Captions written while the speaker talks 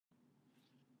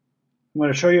I'm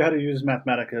going to show you how to use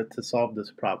Mathematica to solve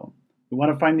this problem. We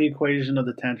want to find the equation of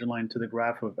the tangent line to the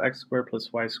graph of x squared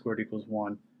plus y squared equals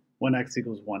 1 when x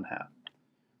equals 1/2.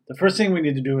 The first thing we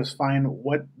need to do is find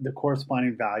what the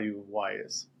corresponding value of y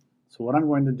is. So what I'm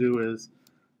going to do is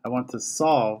I want to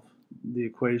solve the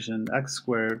equation x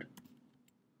squared,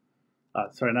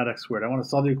 sorry, not x squared. I want to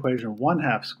solve the equation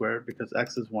 1/2 squared because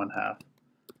x is 1/2.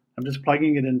 I'm just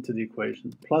plugging it into the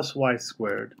equation plus y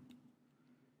squared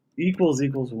equals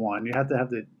 1. You have to have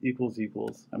the equals.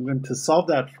 I'm going to solve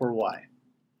that for y.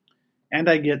 And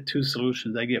I get two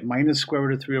solutions. I get minus square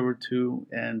root of 3 over 2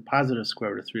 and positive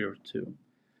square root of 3 over 2.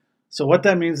 So what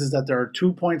that means is that there are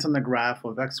 2 points on the graph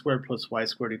of x squared plus y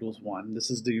squared equals 1.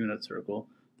 This is the unit circle.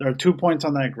 There are 2 points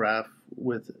on that graph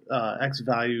with x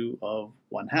value of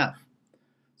 1/2.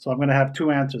 So I'm going to have two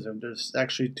answers. There's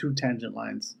actually two tangent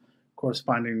lines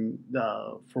corresponding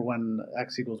for when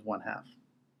x equals 1/2.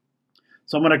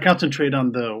 So I'm going to concentrate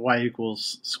on the y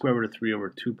equals square root of 3 over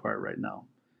 2 part right now.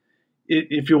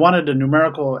 If you wanted a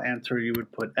numerical answer, you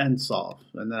would put n solve,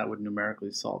 and that would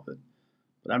numerically solve it.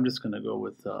 But I'm just going to go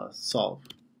with solve.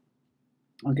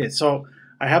 Okay, so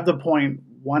I have the point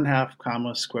 1/2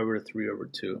 comma square root of 3 over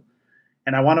 2,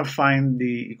 and I want to find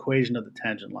the equation of the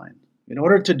tangent line. In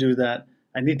order to do that,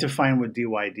 I need to find what dy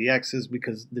dx is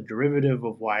because the derivative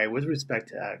of y with respect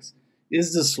to x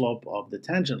is the slope of the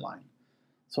tangent line.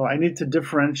 So I need to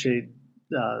differentiate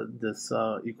this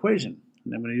equation,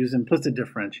 and I'm going to use implicit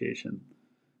differentiation.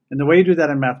 And the way you do that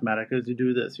in Mathematica is you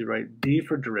do this. You write d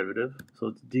for derivative, so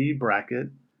it's d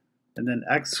bracket, and then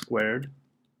x squared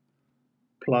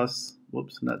plus,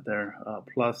 whoops, not there,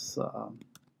 plus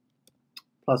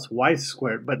y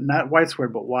squared, but not y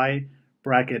squared, but y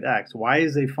bracket x. Y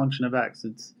is a function of x.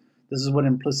 This is what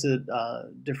implicit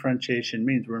differentiation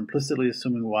means. We're implicitly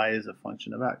assuming y is a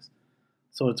function of x.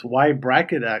 So it's y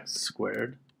bracket x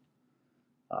squared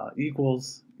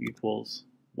equals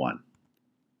 1.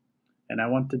 And I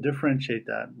want to differentiate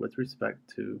that with respect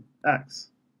to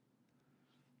x.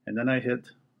 And then I hit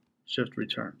shift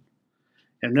return.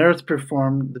 And there it's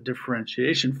performed the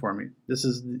differentiation for me. This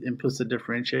is the implicit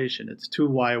differentiation. It's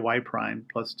 2y y prime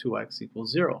plus 2x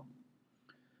equals 0.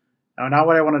 Now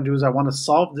what I want to do is I want to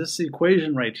solve this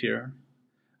equation right here.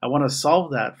 I want to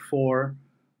solve that for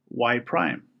y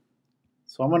prime.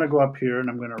 So I'm going to go up here and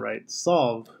I'm going to write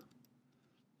solve.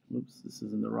 Oops, this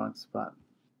is in the wrong spot.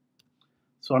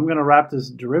 So I'm going to wrap this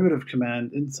derivative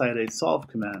command inside a solve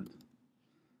command.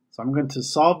 So I'm going to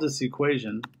solve this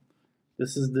equation.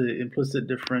 This is the implicit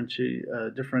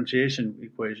differentiation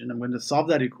equation. I'm going to solve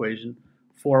that equation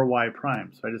for y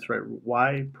prime. So I just write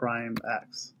y prime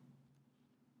x.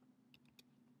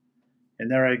 And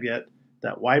there I get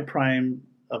that y prime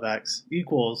of x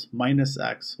equals minus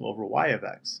x over y of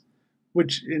x,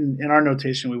 which in our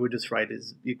notation we would just write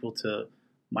is equal to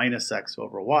minus x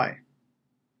over y.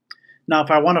 Now if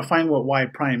I want to find what y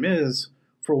prime is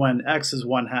for when x is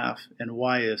 1/2 and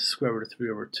y is square root of 3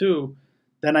 over 2,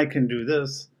 then I can do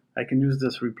this. I can use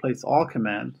this replace all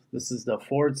command. This is the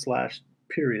 /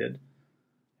 period.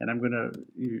 And I'm going to,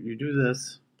 you do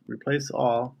this, replace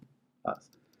all.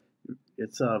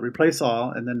 It's replace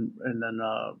all, and then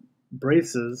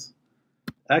braces.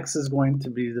 X is going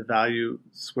to be the value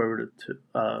square root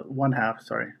of 1/2.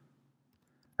 Sorry,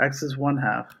 x is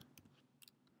 1/2,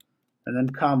 and then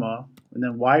comma, and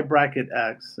then y bracket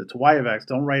x. It's y of x.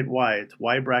 Don't write y. It's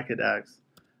y bracket x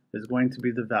is going to be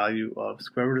the value of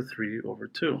square root of 3 over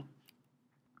 2.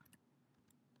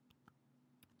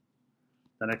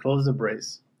 Then I close the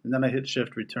brace, and then I hit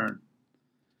shift return.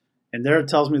 And there it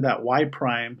tells me that y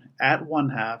prime at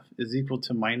 1/2 is equal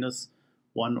to minus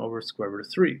 1 over square root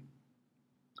of 3.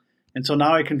 And so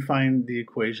now I can find the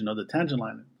equation of the tangent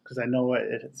line because I know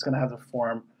it's going to have the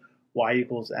form y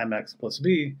equals mx plus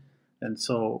b. And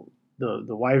so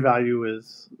the y value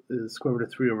is square root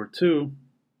of 3 over 2.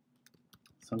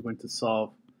 So I'm going to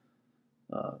solve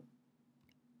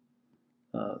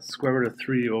square root of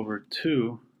 3 over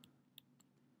 2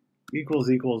 equals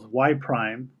y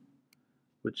prime,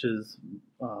 which is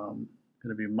going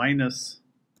to be minus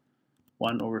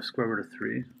 1 over square root of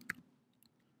 3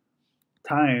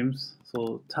 times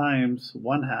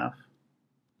 1/2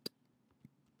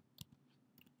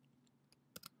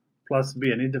 plus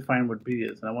b. I need to find what b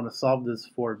is, and I want to solve this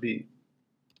for b.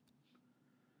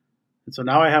 And so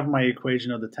now I have my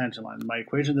equation of the tangent line. My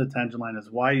equation of the tangent line is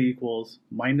y equals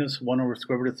minus 1 over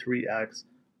square root of 3x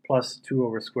plus 2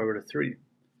 over square root of 3.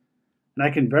 And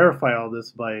I can verify all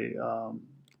this by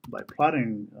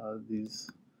plotting these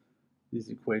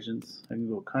equations. I can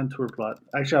go contour plot.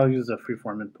 Actually, I'll use a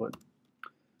freeform input.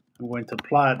 I'm going to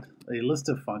plot a list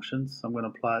of functions. I'm going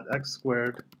to plot x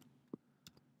squared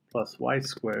plus y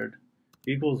squared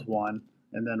equals 1,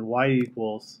 and then y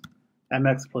equals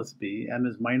mx plus b. M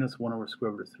is minus 1 over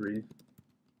square root of 3.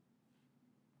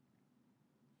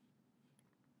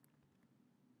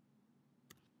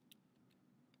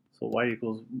 So y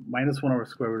equals minus 1 over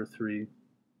square root of 3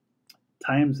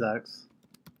 times x,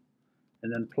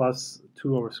 and then plus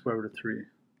 2 over square root of 3.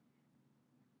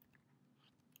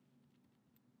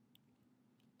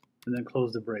 And then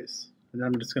close the brace. And then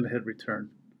I'm just going to hit return.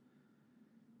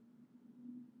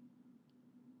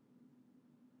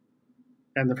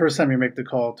 And the first time you make the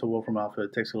call to Wolfram Alpha,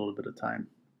 it takes a little bit of time.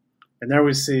 And there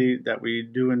we see that we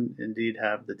do indeed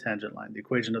have the tangent line, the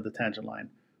equation of the tangent line,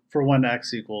 for when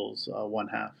x equals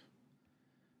 1/2.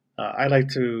 I like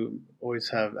to always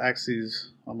have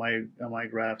axes on my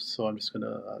graphs, so I'm just going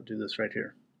to do this right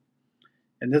here.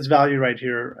 And this value right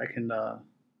here, I can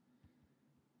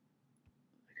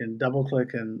double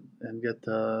click and get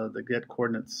the get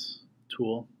coordinates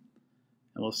tool.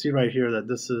 And we'll see right here that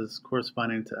this is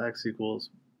corresponding to x equals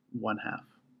 1/2.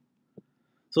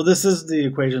 So this is the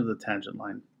equation of the tangent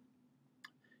line.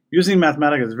 Using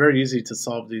Mathematica, it's very easy to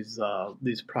solve these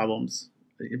problems,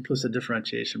 the implicit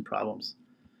differentiation problems.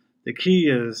 The key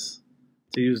is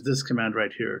to use this command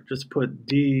right here. Just put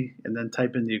D and then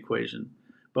type in the equation.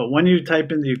 But when you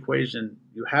type in the equation,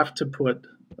 you have to put,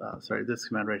 this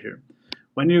command right here.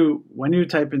 When you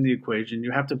type in the equation,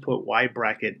 you have to put y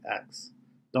bracket x.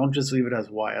 Don't just leave it as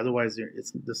y, otherwise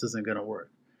this isn't going to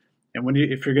work. And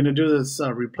if you're going to do this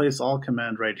replace all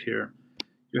command right here,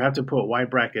 you have to put y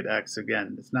bracket x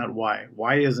again. It's not y.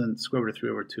 Y isn't square root of 3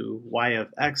 over 2. Y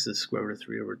of x is square root of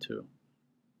 3 over 2.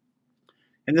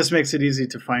 And this makes it easy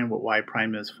to find what y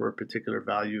prime is for a particular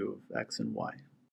value of x and y.